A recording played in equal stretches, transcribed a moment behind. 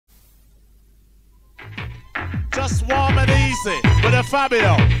Just warm and easy with a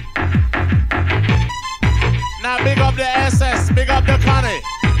Fabio. Now big up the SS, big up the Connie,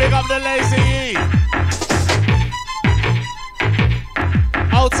 big up the Lazy E.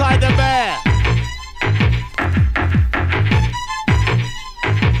 Outside the bear.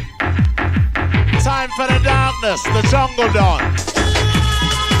 Time for the darkness, the jungle dawn.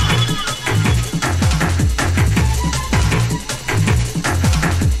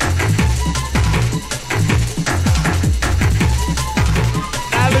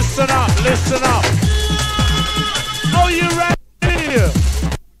 Now listen up, listen up. Are you ready?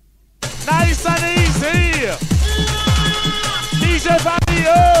 Nice and easy. DJ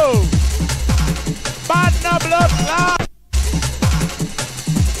Fabio. Partner blood clot.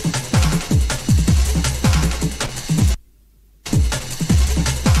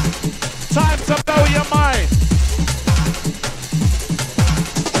 Time to blow your mind.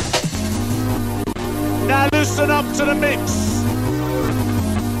 Now listen up to the mix.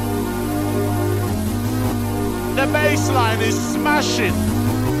 The bass line is smashing.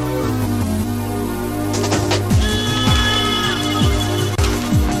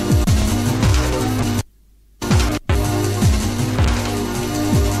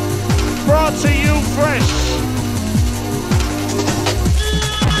 Brought to you fresh.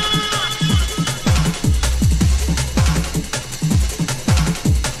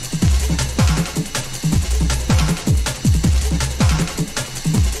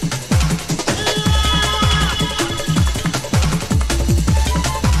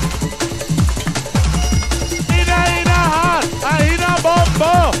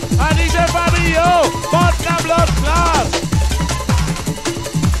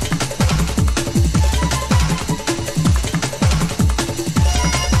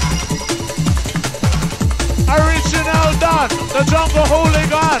 The jungle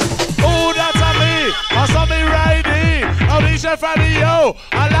hooligan, ooh, that's a me, that's a me riding, Unofficial Fabio,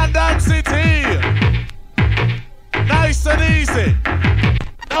 a London City. Nice and easy,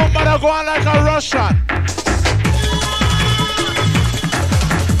 no matter going like a Russian.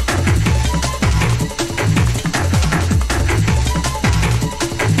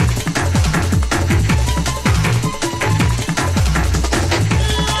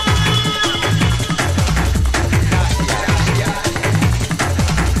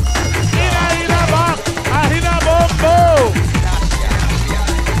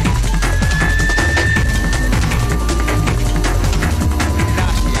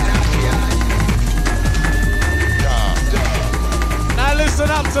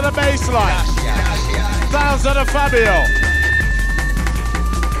 To the baseline. Sounds of the Fabio.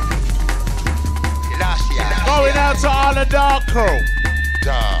 Going out to all the dark crew.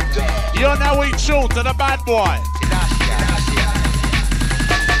 You know we tune to the bad boy.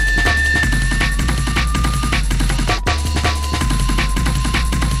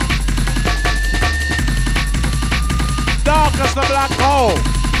 Dark as the black hole.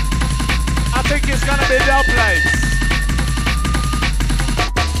 I think it's gonna be your place.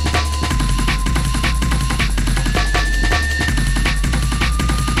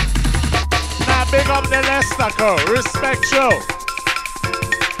 Big up the Leicester crew, respect you.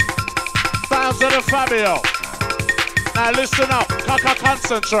 Sounds of the Fabio. Now listen up,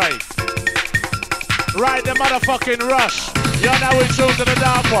 concentrate. Ride the motherfucking rush. You know we choose to the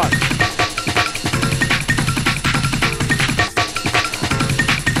dark one.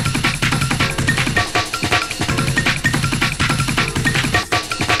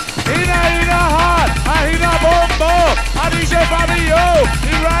 Hina hard, hina bombo. DJ Fabio,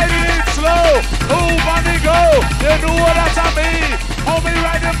 he riding it slow. Ooh, money go. You know what that's a me. Homie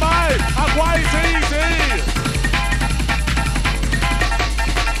riding by. I'm quite easy.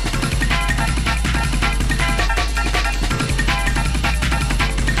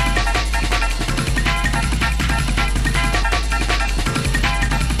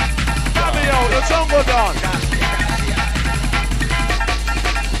 Fabio, the jungle dawn.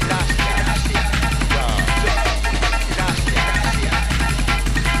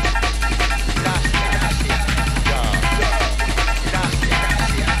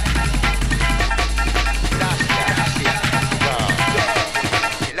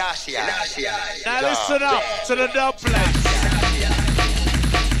 Now listen up to the dub place.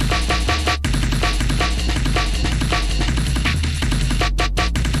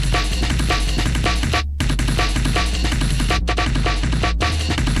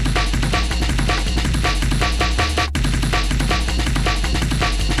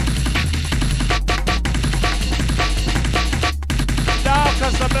 Dark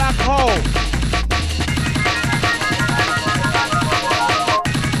as the black hole.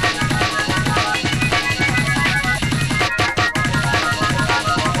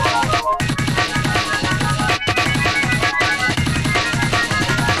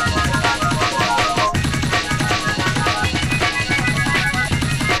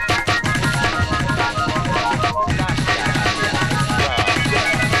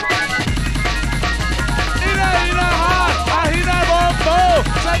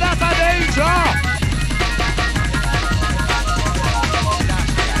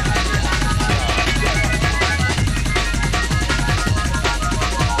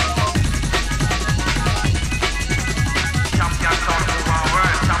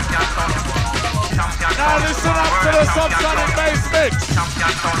 Sonic Bass Mix.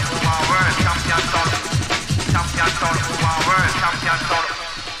 Champion son, who are world, champion son. Champion son, who are world, champion son.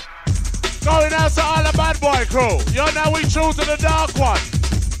 Going out to all the bad boy crew. You're now we true to the dark one.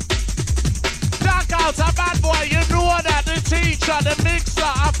 Dark out a bad boy, you know that the teacher, the mixer,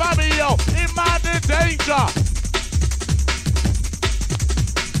 a Fabio, in man the danger.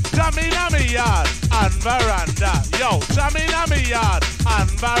 Jamming on me yard and veranda. Yo, jamming on me yard and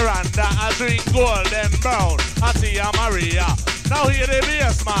veranda. I drink golden brown. I see a Maria. Now hear the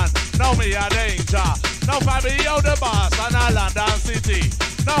bass man. Now me a danger. Now Fabio the boss and a London city.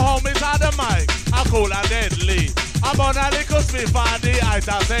 Now homies at the mic. I cool and deadly. I'm on a little spit for the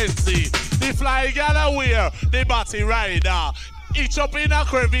Ita Sensi. The fly gal wear the body rider. Each up in a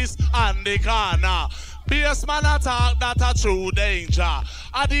crevice and the corner. Bass man attack, that a true danger.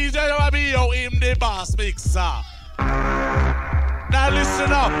 A DJ Fabio him the bass mixer. Now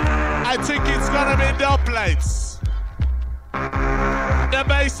listen up, I think it's gonna be dub plates. The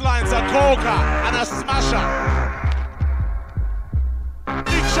bass line's a corker and a smasher.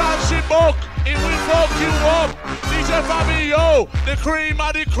 Big chance she book, it will fuck you up. DJ Fabio, the cream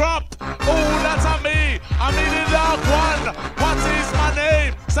of the crop. Oh, that's a me, I'm in the dark one. What is my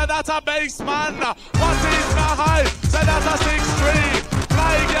name? Say that's a bass man. What is my height? Say that's a 6'3".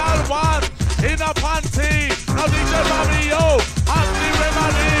 Fly girl one in a panty. Now DJ Fabio, I'm the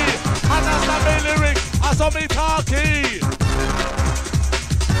remedy. And that's a me lyric, I saw me talkie.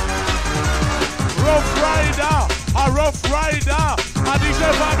 Rough rider, a rough rider. A DJ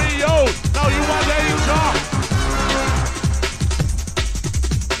Fabio, now you are danger.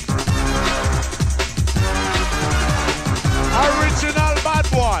 Original bad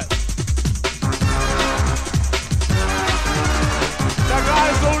boy. The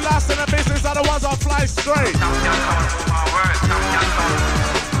guys who last in the business are the ones that fly straight. Champion son, who are world, champion son.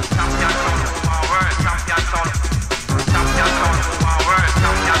 Champion son, who are world, champion son. Champion son, who are world,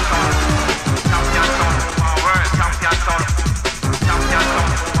 champion son. Champion son, who are world, champion son. Champion son,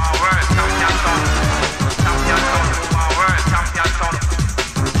 who are world, champion son. Champion son, who are world, champion son.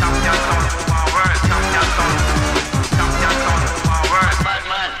 Champion son, who are world, champion son. Champion son, who are world, bad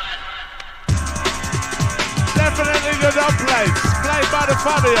man. Definitely the dub plates, played by the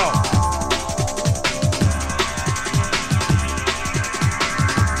Fabio.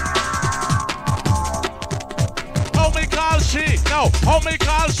 Homie call she, no, homie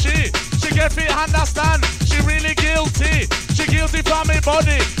call she. She get me understand, she really guilty. She guilty for me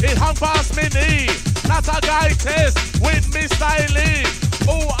body, it hung past me knee. Not a guy test with me styling.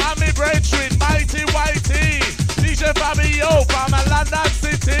 Oh, I'm me brethren, mighty whitey. DJ Fabio from a London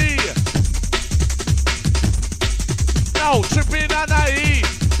city. Now, tripping and I eat.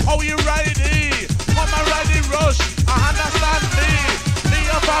 Oh, you righty. Come and ride the rush. I understand me. Me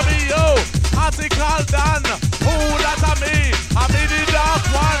and Fabio. Article done. Oh, that's a me. I'm in the dark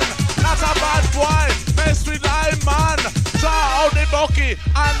one. Not a bad boy. Mess with I man. Draw out the Bucky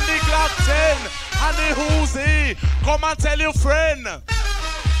and the Glok 10 and the Whoosy. Come and tell your friend.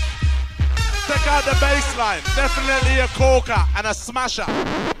 Check out the bass line. Definitely a corker and a smasher.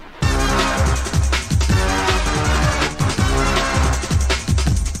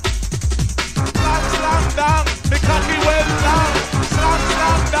 Slam down, the cocky well long.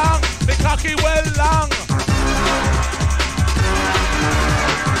 Slam down, the cocky well long.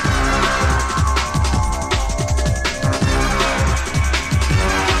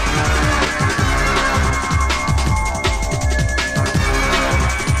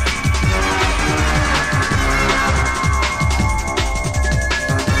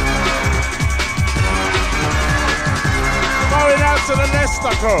 Going out to the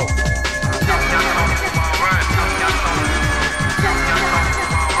Leicester crew.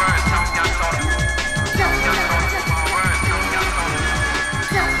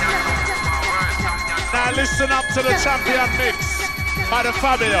 Now listen up to the champion mix by the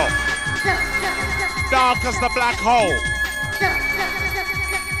Fabio. Dark as the black hole.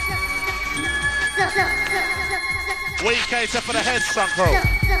 We cater for the headstrong crew.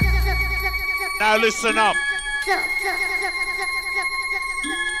 Now listen up.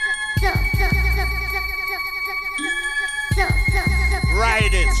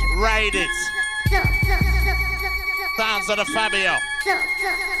 Ride it, ride it. Sounds of the Fabio.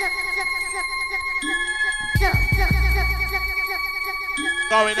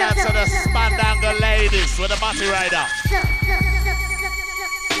 Going out to the Spandangle ladies with the body rider.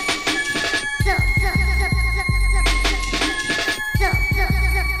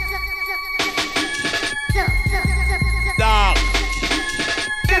 Dark.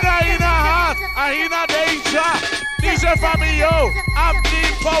 In a heart, in a danger. DJ Fabio, I'm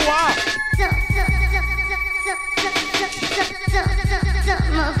deep power.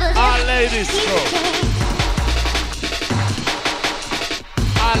 ladies crew.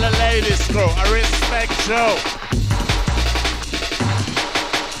 All the ladies crew, I respect you.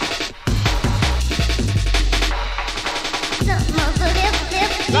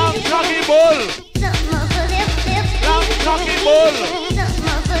 Long cocky bull. Long cocky bull.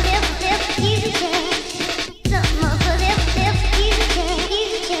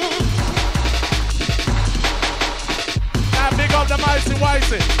 Now big up the mighty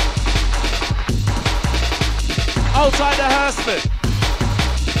whitey. Outside the Hurstman.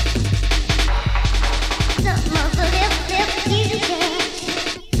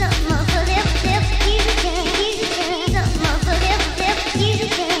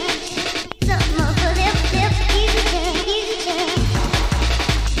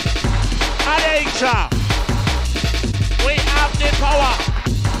 We have the power.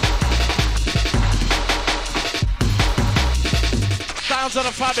 Sounds of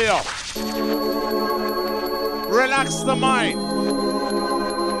the Fabio. Relax the mind.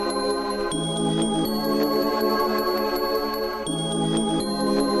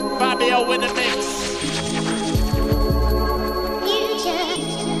 Fabio with the mix.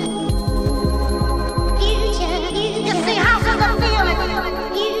 You see how I'm feeling?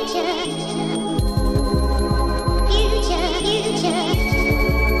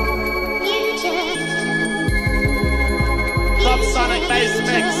 Subsonic bass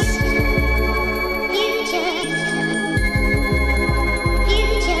mix.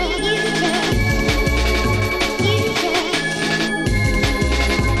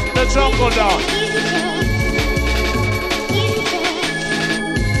 The jungle dog.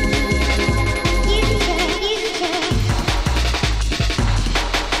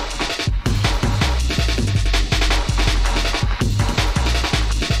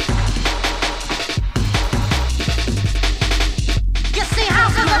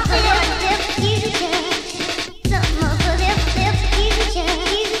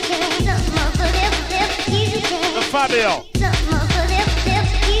 Fabio.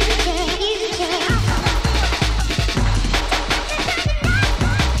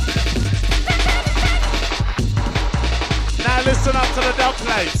 Now listen up to the dub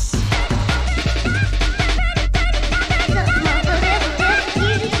plates.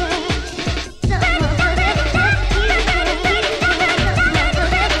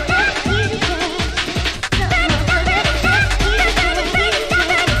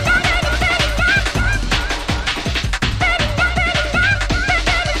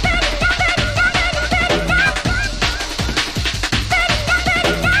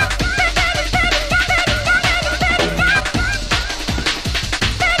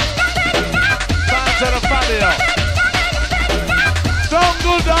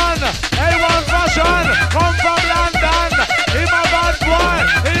 A1 fashion, come from London. Him a bad boy,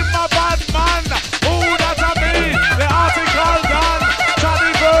 him a bad man. Who that a me? The article done.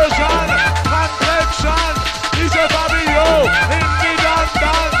 Johnny version, complexion. He's a Fabio, him the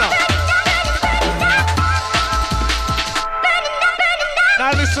done.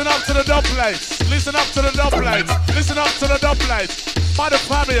 Now listen up to the dub plates. Listen up to the dub plates. Listen up to the dub plates. Mother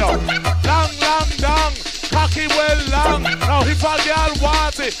Fabio, long, long, long. Cocky well long, now if a girl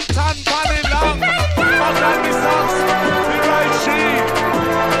want it, tan panny long. Back on the socks, the right sheet.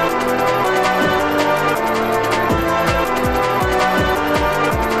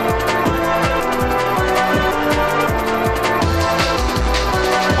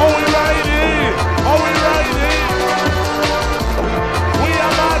 Oh we riding, oh we riding. We a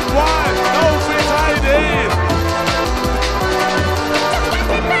bad one, no fit hiding.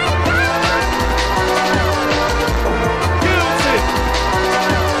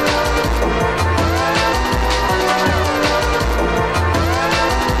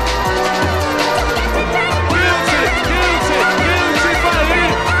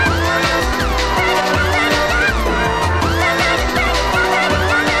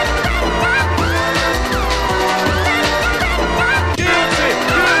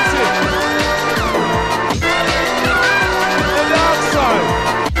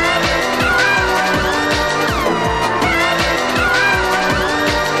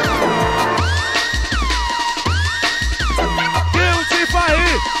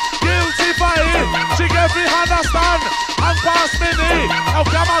 Understand and pass me knee. Now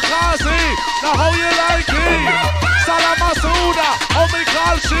kamikaze, now how you like it? Salamasuda, how me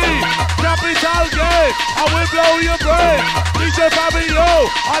call she? Capital gay, I will blow your brain. DJ Fabio,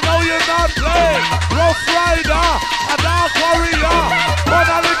 I know you're not playing. Rough Rider, a dark warrior. One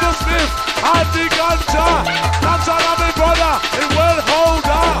a little Smith, and the ganja. Ganja of me brother, it will hold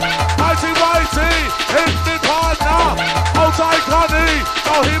her. Mighty Whitey, hit me partner. Out iconic,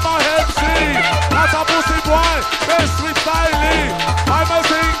 now him a MC. Not a pussy boy, best with styling. I'm a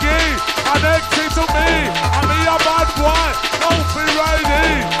thingy, connected to me. I'm me a bad boy, don't be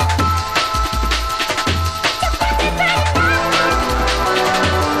riding.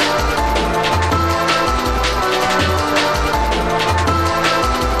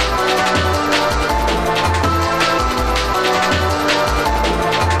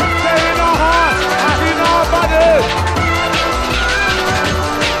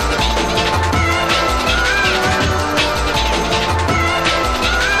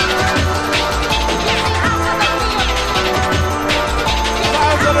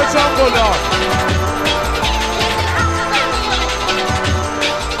 Jungle Dog.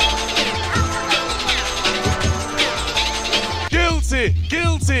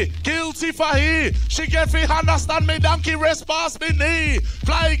 Guilty for he. She get fi understand me, donkey rest past me knee.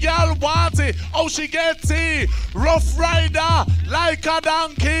 Fly girl want it, oh she get tea. Rough rider like a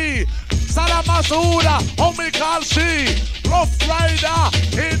donkey. Salama Suda, how me call she? Rough rider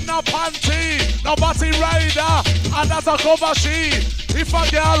in a panty. No body rider, and that's a cover she. If a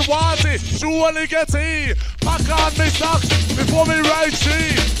girl wants it, she only get it. Back on me socks before me write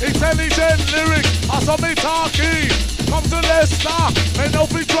she. Intelligent lyric, I saw me talking. Come to Leicester, and no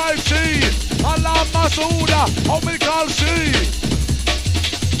be drive she. Allah Masuda, how me call she.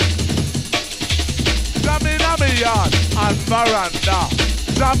 Jamming on me yard and veranda.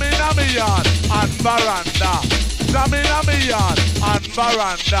 Jamming on me yard and veranda. Jamming on me yard and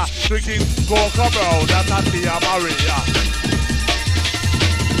veranda. Drinking Coca Brown, that's a Tia Maria.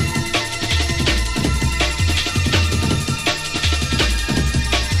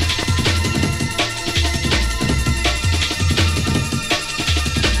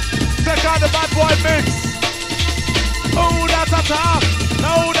 Check out the bad boy mix. Oh, that's a talk.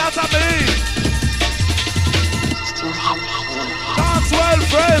 No, that's a me. Dance well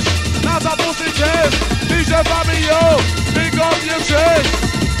fresh. That's a pussy chest. DJ Fabio, big up your chest.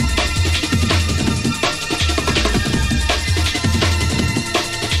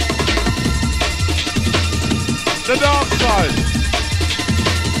 The dark side.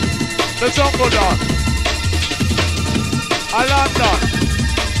 The jungle dog. London.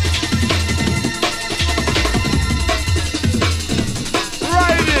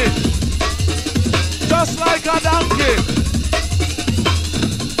 Just like a donkey.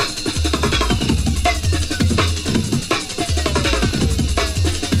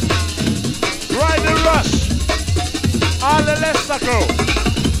 Ride the rush. All the Leicester crew.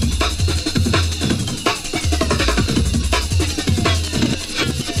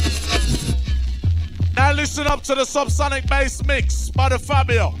 Now listen up to the subsonic bass mix by the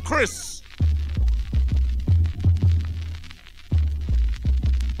Fabio, Chris.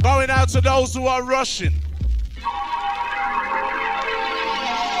 Going out to those who are rushing.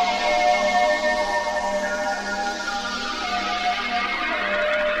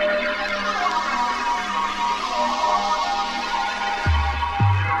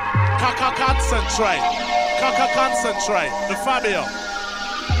 Concentrate. The Fabio.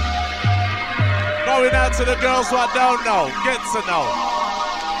 Going out to the girls who I don't know. Get to know.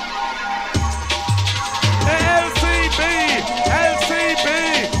 LCB,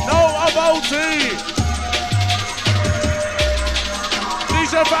 no about it.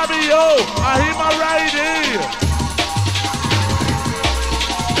 DJ Fabio, him a riding.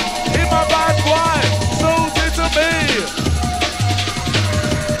 Him a bad boy, suited to me.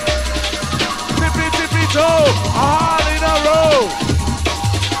 Tippy toe, all in a row.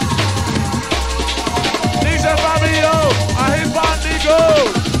 DJ Fabio, his bandy go.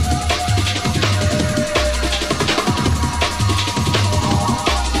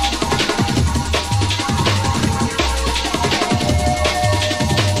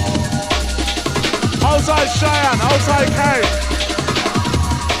 Outside Cheyenne, outside Cave.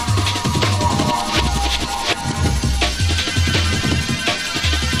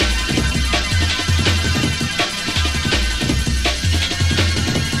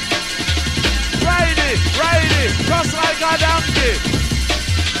 Ride it, just like a donkey.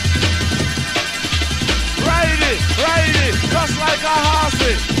 Ride it, just like a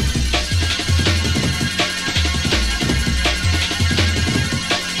horsey.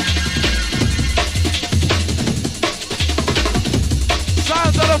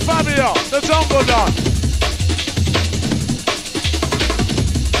 Sounds of the Fabio, the jungle dog.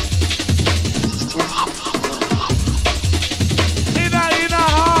 In our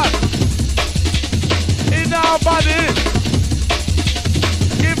heart, in our body,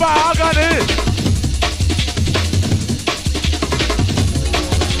 give a agony.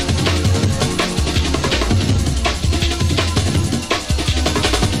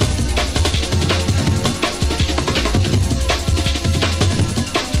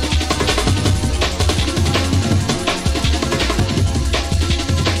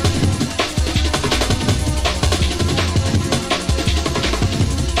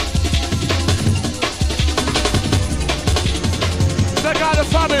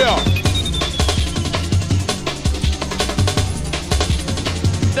 Fabio.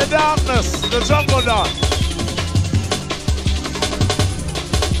 The darkness, the jungle dog.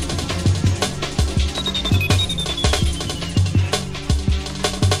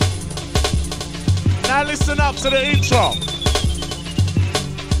 Now listen up to the intro.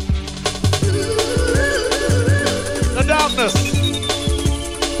 The darkness,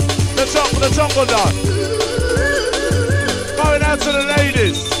 the jungle dog. Going out to the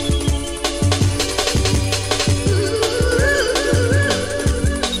ladies.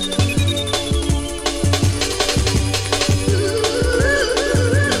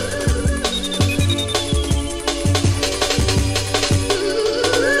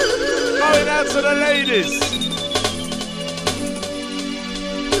 Going out to the ladies.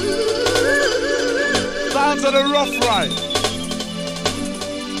 Down to the rough ride.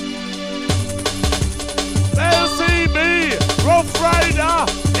 They'll see me, rough rider,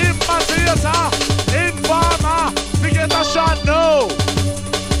 imitator, informer, we get a shot, no.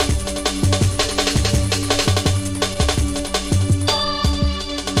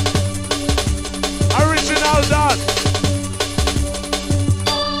 Original done.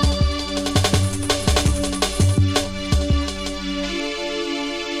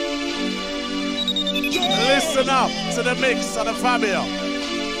 Listen up to the mix of the Fabio.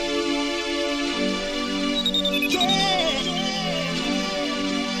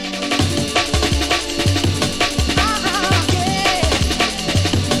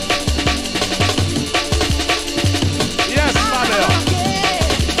 Yes, Fabio.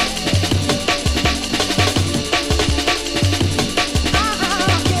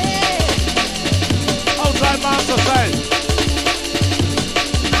 Outside master say.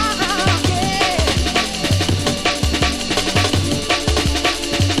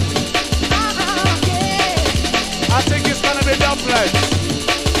 I think it's gonna be dumplings.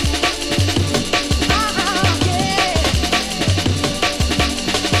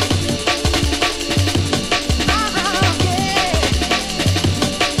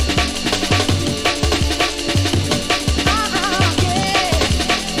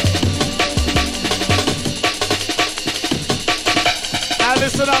 Now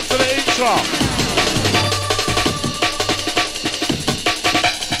listen up to the intro.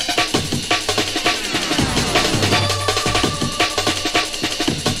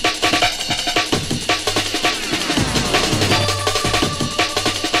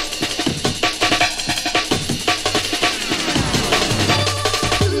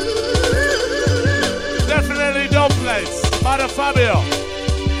 Definitely dumplings by the Fabio.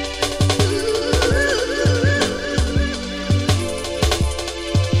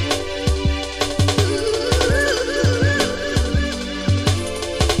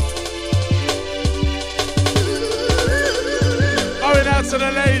 Going out to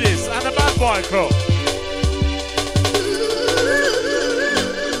the ladies and the bad boy crew.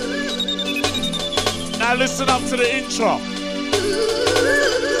 Now listen up to the intro.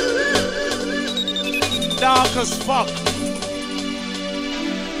 Dark as fuck.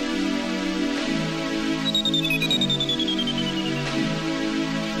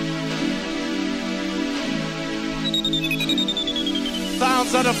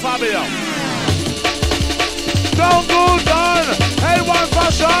 Sounds of the Fabio. Don't go down. Hey, one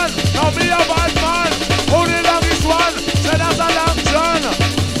fashion. Now be a bad man. Who the longest one? Say that's a long John.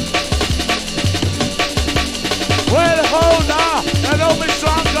 Well, hold on. They know me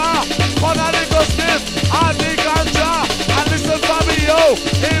stronger. But I think go stiff. I think ganja. And listen, Fabio.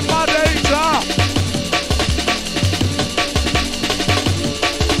 In my danger.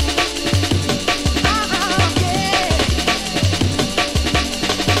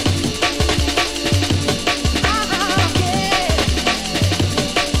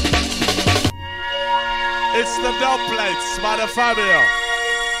 It's the dub plates by the Fabio.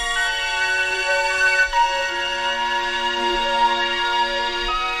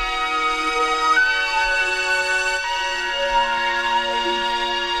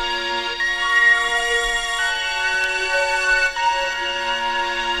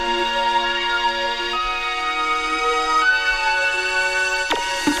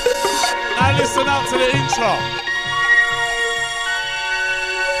 Now listen up to the intro.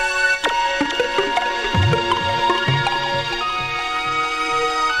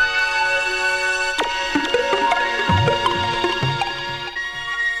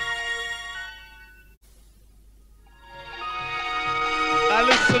 Now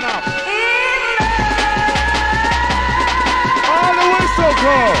listen up. All the whistle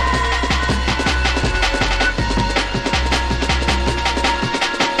crew.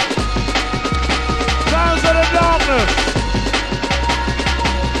 Sounds of the darkness.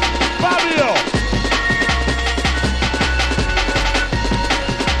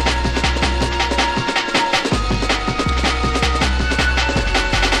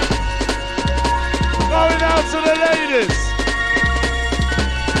 out to the ladies.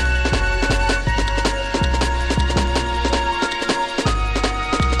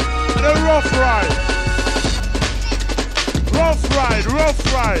 And a rough ride. Rough ride,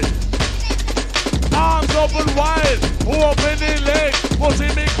 rough ride. Arms open wide, open the leg, put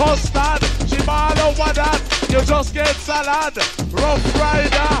him in custard. She ball over that, you just get salad. Rough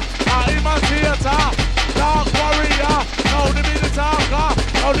rider, a imitator, dark warrior, now the minute talker,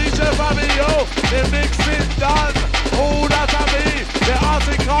 now DJ Fabio, the mixing done. Who that a me, the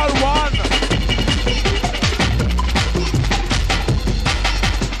article one.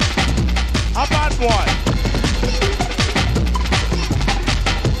 A bad boy.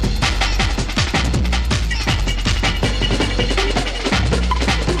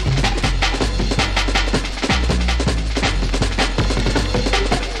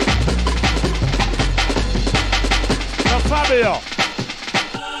 Fabio.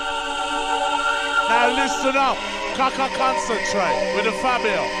 Now listen up. Kaka concentrate with the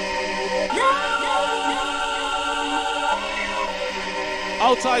Fabio.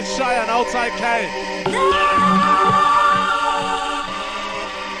 Outside Shy and outside Kane.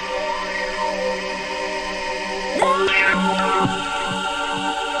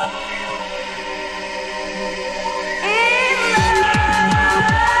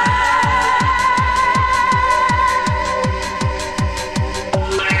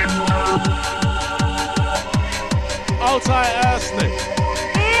 Outside Ashley.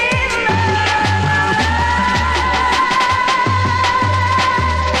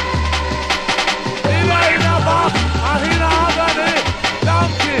 Ina back, Ahina Agani,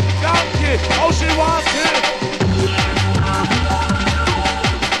 donkey, oh she wants it.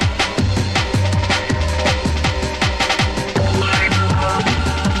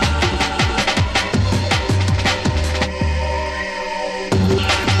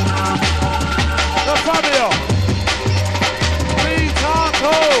 The Fabio.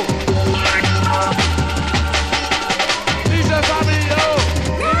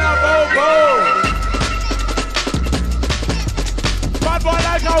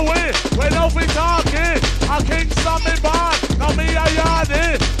 When we talking, a king me bad, now me a yardy.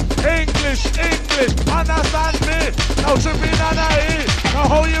 English, understand me. Now tripping on a E, now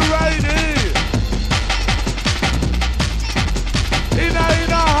how you ride it? In a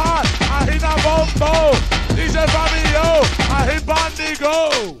heart, in a bombo. DJ Fabio, I hit Bandigo.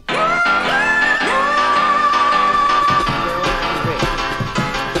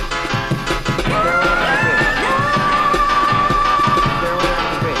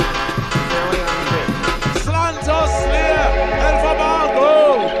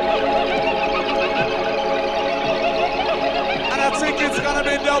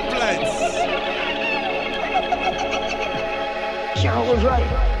 Gerald was right.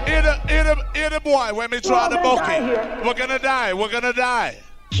 Hear the boy when we try the bucket. We're gonna die.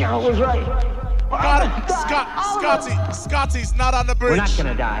 Gerald was right. Scotty's not on the bridge. We're not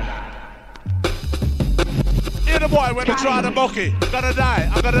gonna die. Hear the boy when we try the bucket. I'm gonna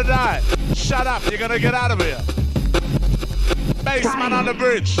die. Shut up, you're gonna get out of here. Bassman on the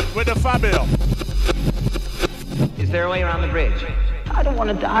bridge with the Fabio. Is there a way around the bridge? I don't want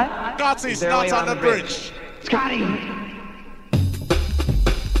to die. Scotty's not on the bridge. Scotty.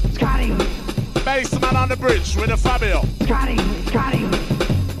 Bassman on the bridge with the Fabio. Scotty.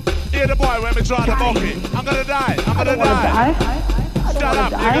 Hear the boy when we try the bucket. I'm gonna die. Shut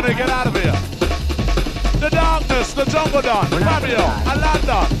up, you're gonna get out of here. The darkness, the jungle don, Fabio,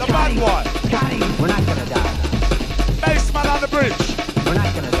 Alanda, the bad boy. Scotty, we're not gonna die. Bassman on the bridge. We're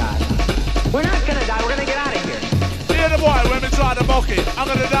not gonna die. We're not gonna die, we're gonna get out of here. Hear the boy when we try the bucket. I'm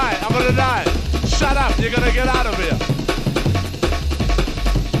gonna die. Shut up, you're gonna get out of here.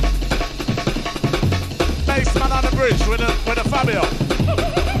 Bassman on the bridge with a Fabio.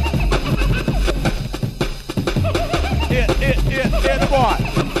 Hear the boy.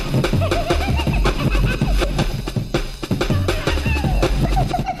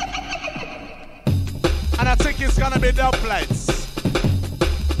 And I think it's gonna be dub plates.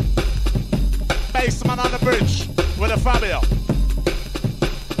 Bassman on the bridge with a Fabio.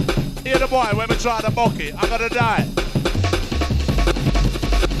 Hear the boy when we try the bucket. I'm gonna die.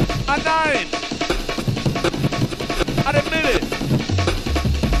 A 9. And a minute.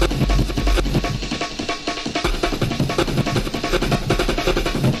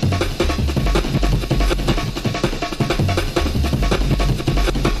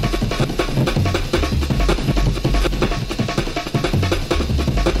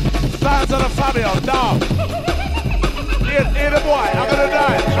 Sounds of the Fabio, dog. Hear the boy, I'm gonna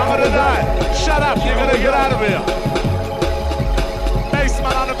die. Shut up, you're gonna get out of here.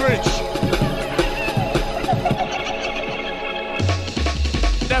 Bassman on the bridge.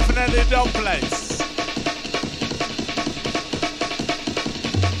 dog place.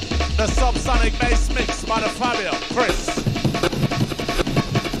 The subsonic bass mix by the Fabio, Chris.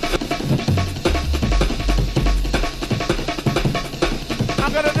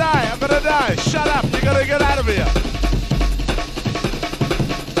 I'm gonna die. Shut up, you gotta get out of here.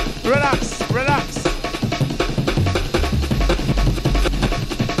 Relax.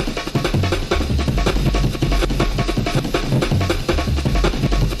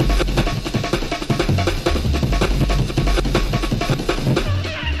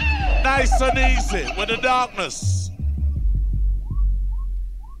 Nice and easy with the darkness.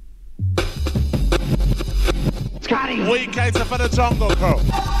 Scotties! We cater for the jungle crew.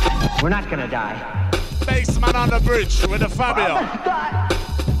 We're not gonna die. Bassman on the bridge with the Fabio.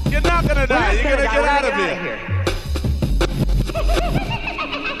 You're not gonna die. You're gonna get out of here.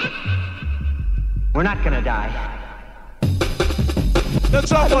 We're not gonna die. The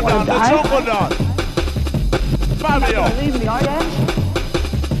jungle down. Fabio. Leave me, are you?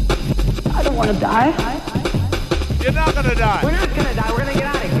 I don't want to die. You're not gonna die. We're not gonna die. We're gonna get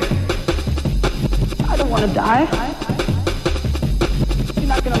out of here. I don't want to die. You're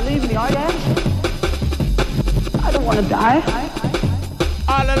not gonna leave me, are you? I don't want to die.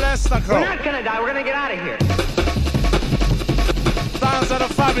 All the Leicester crew. We're not gonna die. We're gonna get out of here. Sounds of the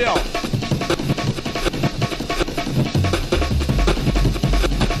Fabio.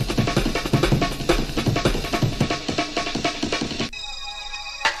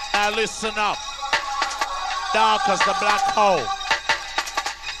 Now listen up. Dark as the black hole.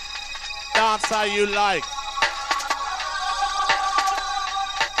 Dance how you like.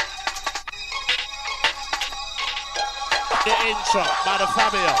 The intro by the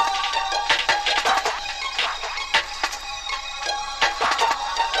Fabio.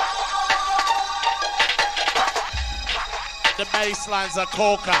 The bass line's a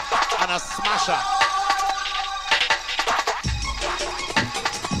corker and a smasher.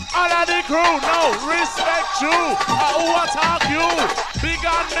 All of the crew, no, respect you. Who attack you? Big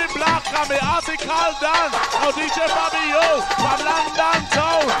on me black and me article done. Now DJ Fabio from London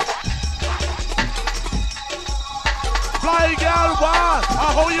town. Fly girl one,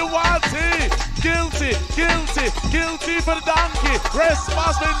 how you want it? Guilty for the donkey.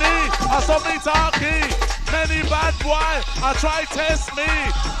 Responsibility, so me talking. Many bad boy, I try test me.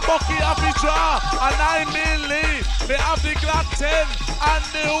 Bucky off the draw, and 9 milli. Me have the Glok 10 and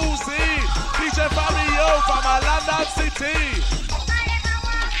the Uzi. DJ Fabio from a London city.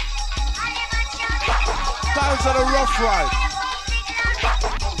 Sounds of the rough ride.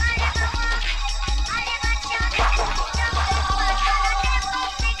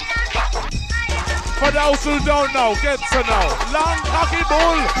 For those who don't know, get to know. Long cocky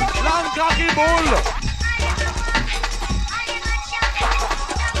bull.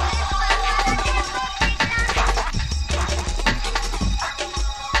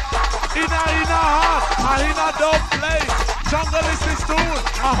 In a heart, in a dub place. Jungle is this tune,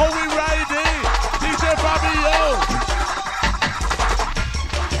 how we ride it. DJ Fabio.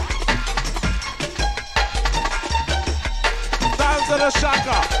 Sounds of the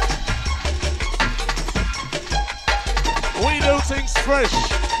shaka. We do things fresh.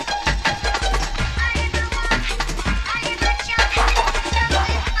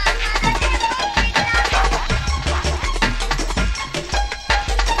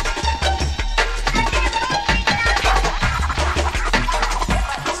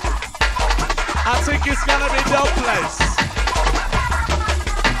 I think it's gonna be the place.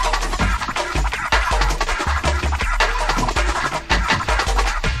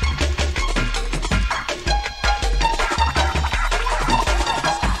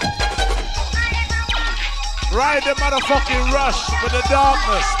 Ride the motherfucking rush with the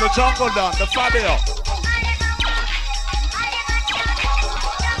darkness, the jungle down, the Fabio.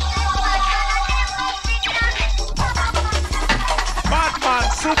 Batman,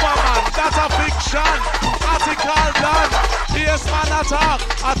 Superman, that's a fiction. Article done. Yes, man attack.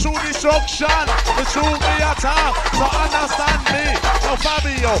 A true destruction. The true me attack. So understand me. Now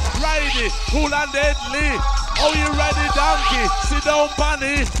Fabio, ride it, cool and deadly. Oh, you ready, donkey? Sit down,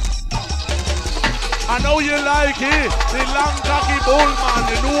 bunny. I know you like it, the long cocky bull man,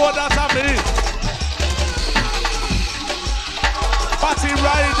 you know what that's a me. Party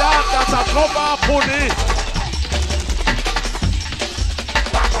rider, that's a cover pony.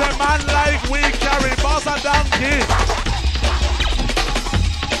 The man like we carry boss and donkey.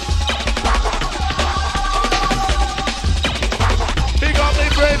 Big up me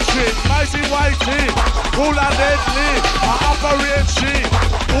friendship, mighty whitey, cool and deadly, I operate sheep.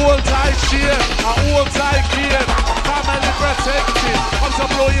 Old tight shape, a old tight game, family protected, come to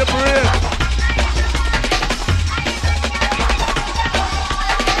blow your brain.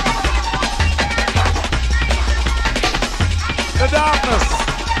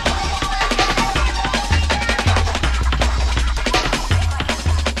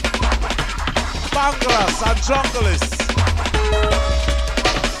 Banglas and Junglist.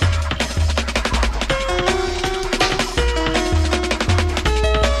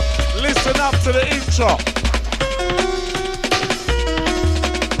 Listen up to the intro.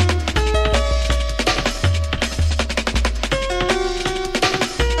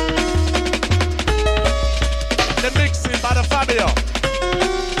 The mixing by the Fabio.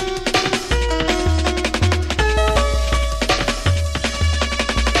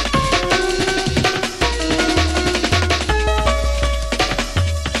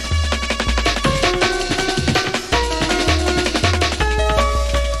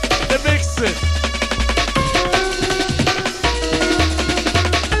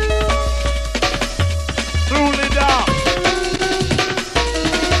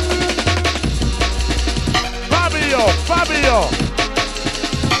 Fabio,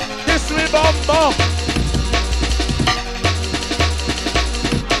 history bomb.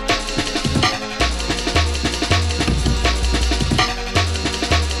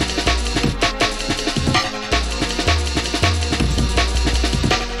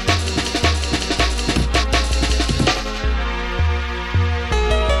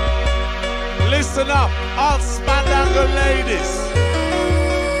 Listen up, all Spandangle ladies.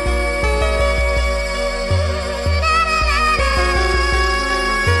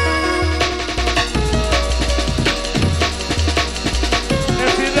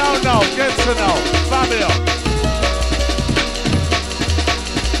 No, get to know, Fabio.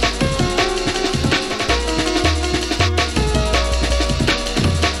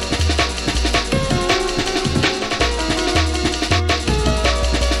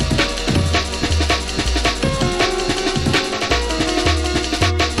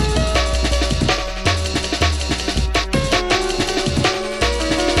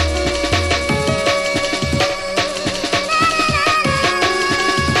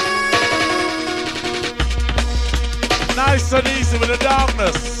 Nice and easy with the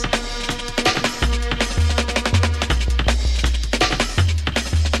darkness.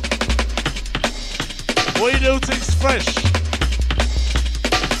 We do things fresh.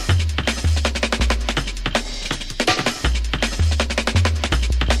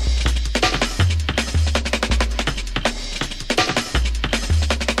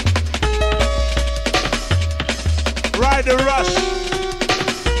 Ride the rush.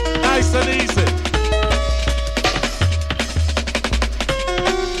 Nice and easy.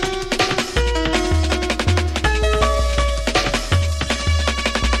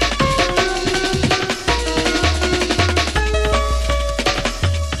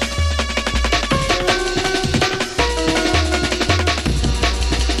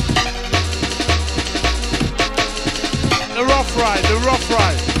 The rough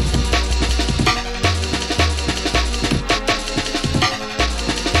ride.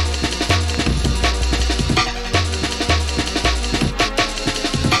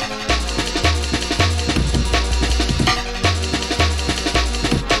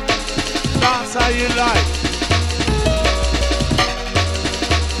 Dance how you like.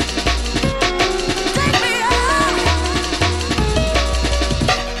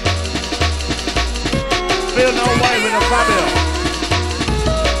 Feel no way with a Fabio.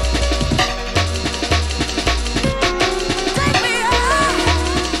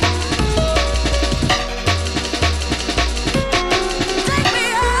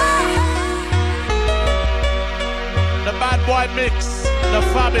 White mix, the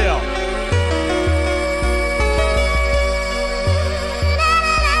Fabio.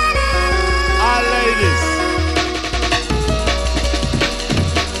 Our ladies.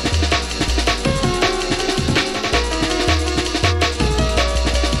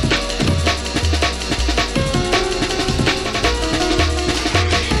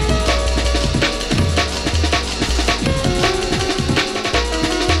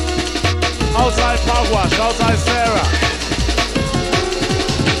 Outside Pogwash, outside Sarah.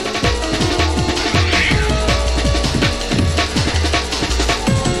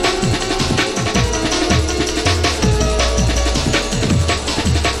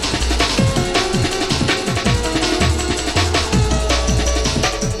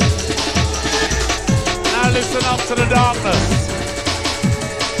 Listen up to the darkness.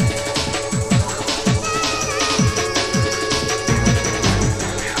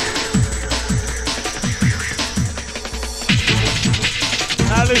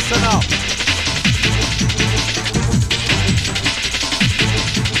 Now listen up.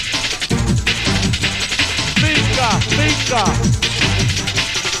 Finca.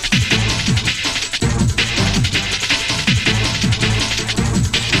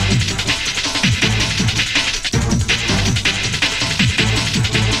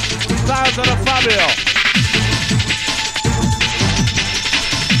 To the Fabio.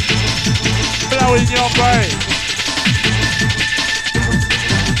 don't break.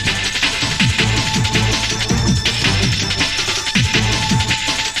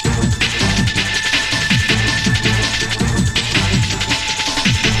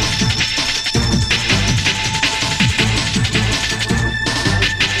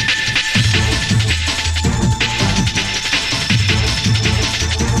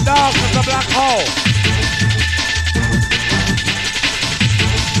 Dark as a black hole.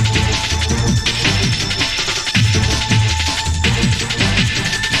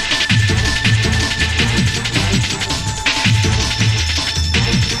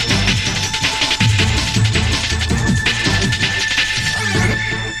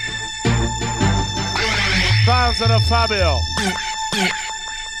 Fans of the Fabio.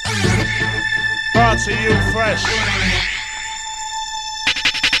 Brought to you fresh.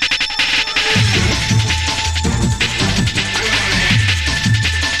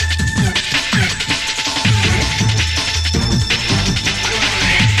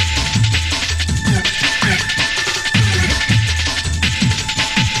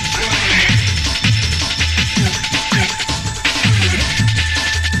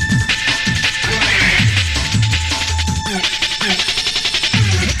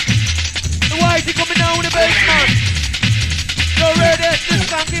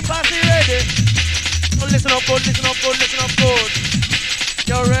 Listen up good, listen up good, listen up good.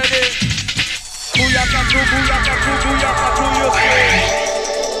 You ready? Booyaka crew, booyaka crew, booyaka crew, you see.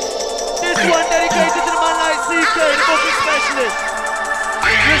 This one dedicated to the man like CK, the booking specialist.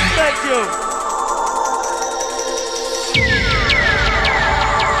 Respect you.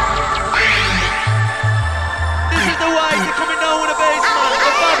 This is the white coming down with the bass man,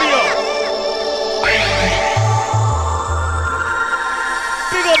 the Fabio.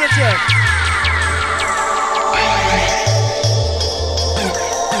 Big up the chest.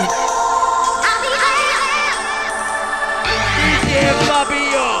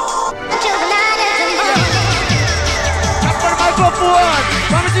 Fabio. Microphone,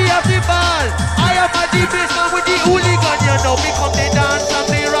 from the happy ball. I am a deep bass man with the hooligan. You know me come the dance and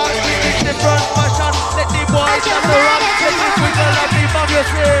the rock. We mix the front fashion. Let the boys and the rock. Let the twinkle of the Fabio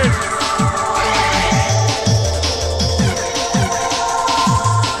stage.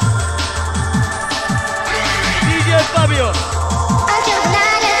 DJ Fabio.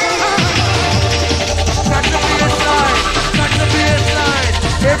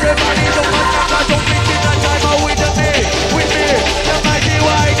 Everybody don't matter, don't think in that time out with me, the mighty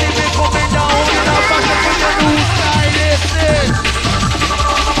white is coming down in a fashion with the new style, listen.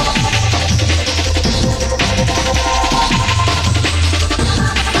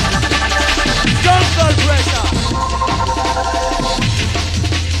 Jungle pressure.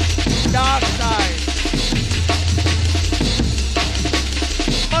 Dark side.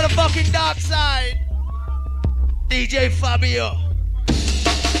 Motherfucking dark side. DJ Fabio.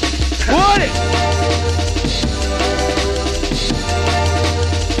 What it?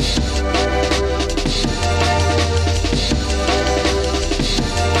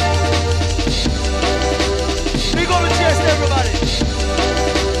 We gonna chest everybody.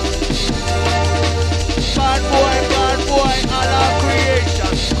 Bad boy, all our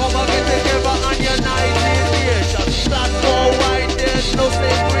creation. Come and get together and unite this nation. Black or white, there's no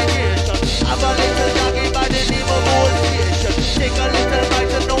segregation. Have a little doggy by the name of old station. Take a little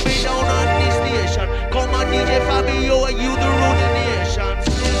bite and know me down on this station. Come on DJ Fabio and you the ruling nation.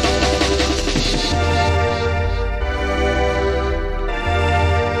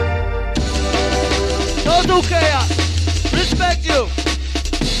 Don't do chaos. Respect you.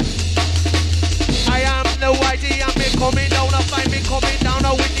 I am the whitey and me coming down. I find me coming down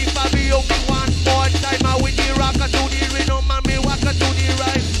with the Fabio. Me one more time. I with the rocker to the rhythm and me waka to the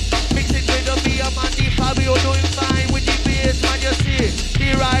rhyme. Mix it with the beer man. The Fabio doing fine with the bass man. You see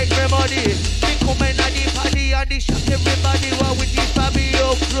the right remedy. Me coming at the party and the shock everybody. While with the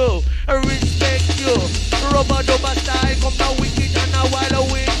Fabio crew. I respect you. Rubber dubber style. Come down wicked and a while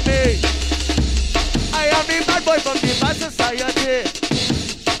with me. I am the bad boy from the bad society.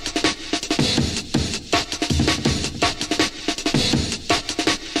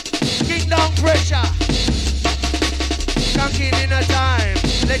 Kingdom pressure. Skanking in a time.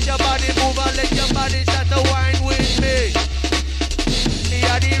 Let your body move and let your body start to wine with me. Me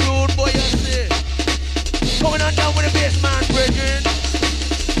are the rude boy, you see. Coming on down with the bass man, brethren.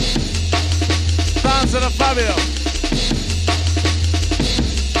 Fans of the Fabio.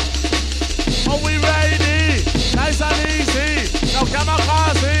 Are we ready? Nice and easy. Now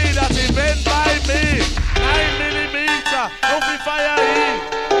kamikaze, that's event by me. 9mm, don't be fire heat.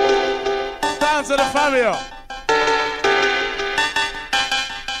 Fans of the Fabio.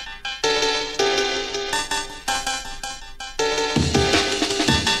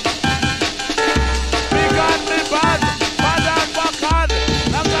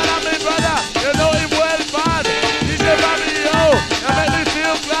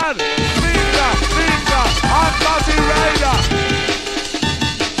 rider.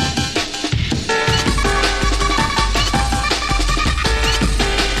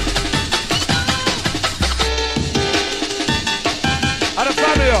 And a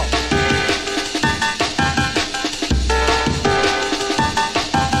Fabio.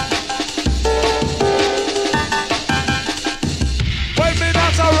 When me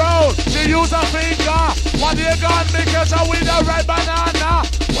not around, she use a finger. When you got me catch her with a red banana.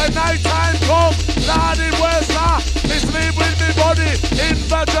 When night time come, Lord it was me sleep with me body in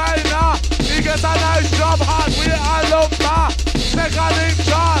vagina. He get a nice job hard with a lumber. Second in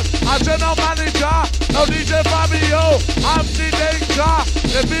charge, a general manager. Now DJ Fabio, I'm the danger.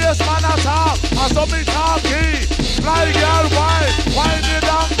 The bass man a talk, I saw me talkie. Fly girl wine the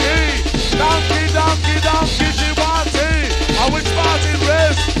donkey. Donkey, donkey, donkey, she want it. I will pass in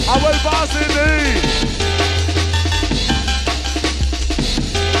race, I will pass in knee.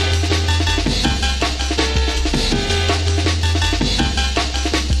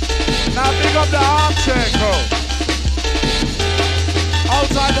 Now big up the armchair crew.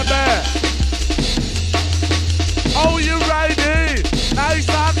 Outside the bear. Oh, you ready? Nice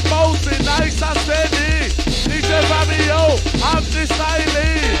and bossy, nice and steady. DJ Fabio, I'm the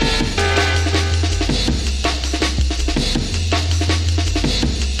styling.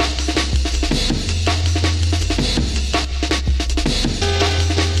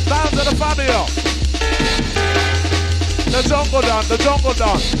 Down to the Fabio. The jungle down, the jungle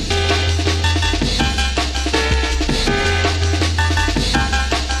down.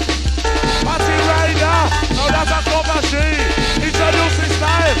 Now that's a club machine. Introduce his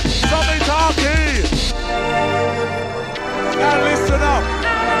style. Something talking. Now listen up.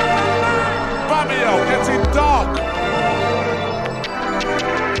 Fabio getting dark.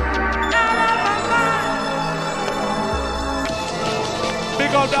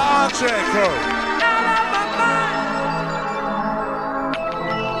 Big up the armchair crew.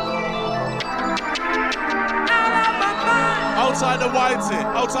 Outside the Whitey,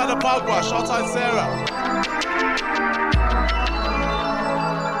 outside the Pugwash, outside Sarah.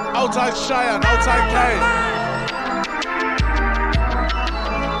 Outside Cheyenne, outside Kane.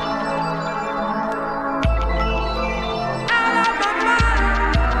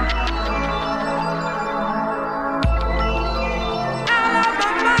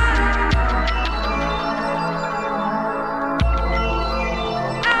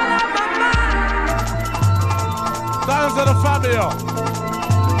 Down to the Fabio.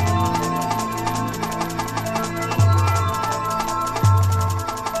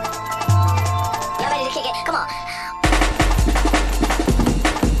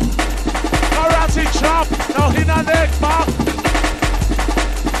 Chop, now he na neck back.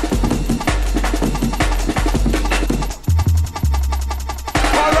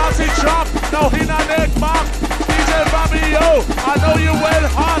 Karate chop, now he na neck back. DJ Fabio, I know you well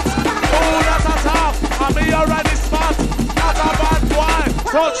hot. Oh, that's a top, and me already spot. Not a bad wine,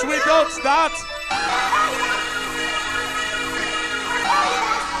 touch we don't start.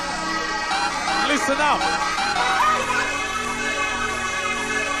 Listen up.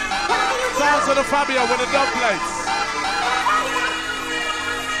 Down to the Fabio with the dub plates.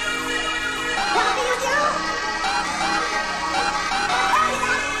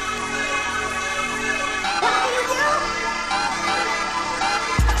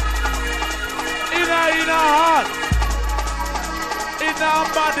 In our heart, in our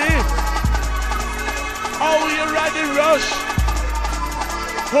body. Oh, you ready, rush?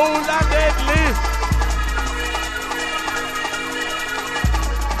 Cool and deadly.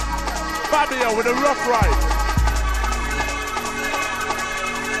 Fabio with a rough ride.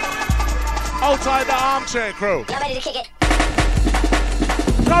 Outside the armchair crew. Y'all ready to kick it?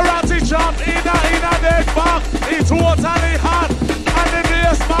 Karate chop in a neck back. He totally hot. And the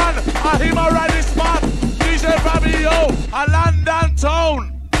bass man, and him already spot. DJ Fabio, a London town.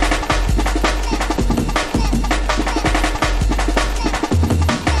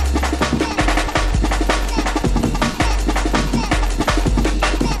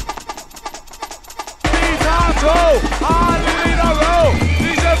 All in a row,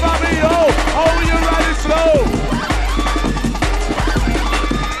 DJ Fabio, oh you ready slow?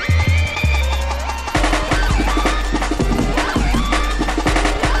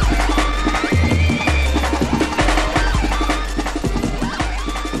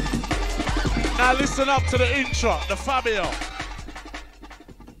 Now listen up to the intro, the Fabio.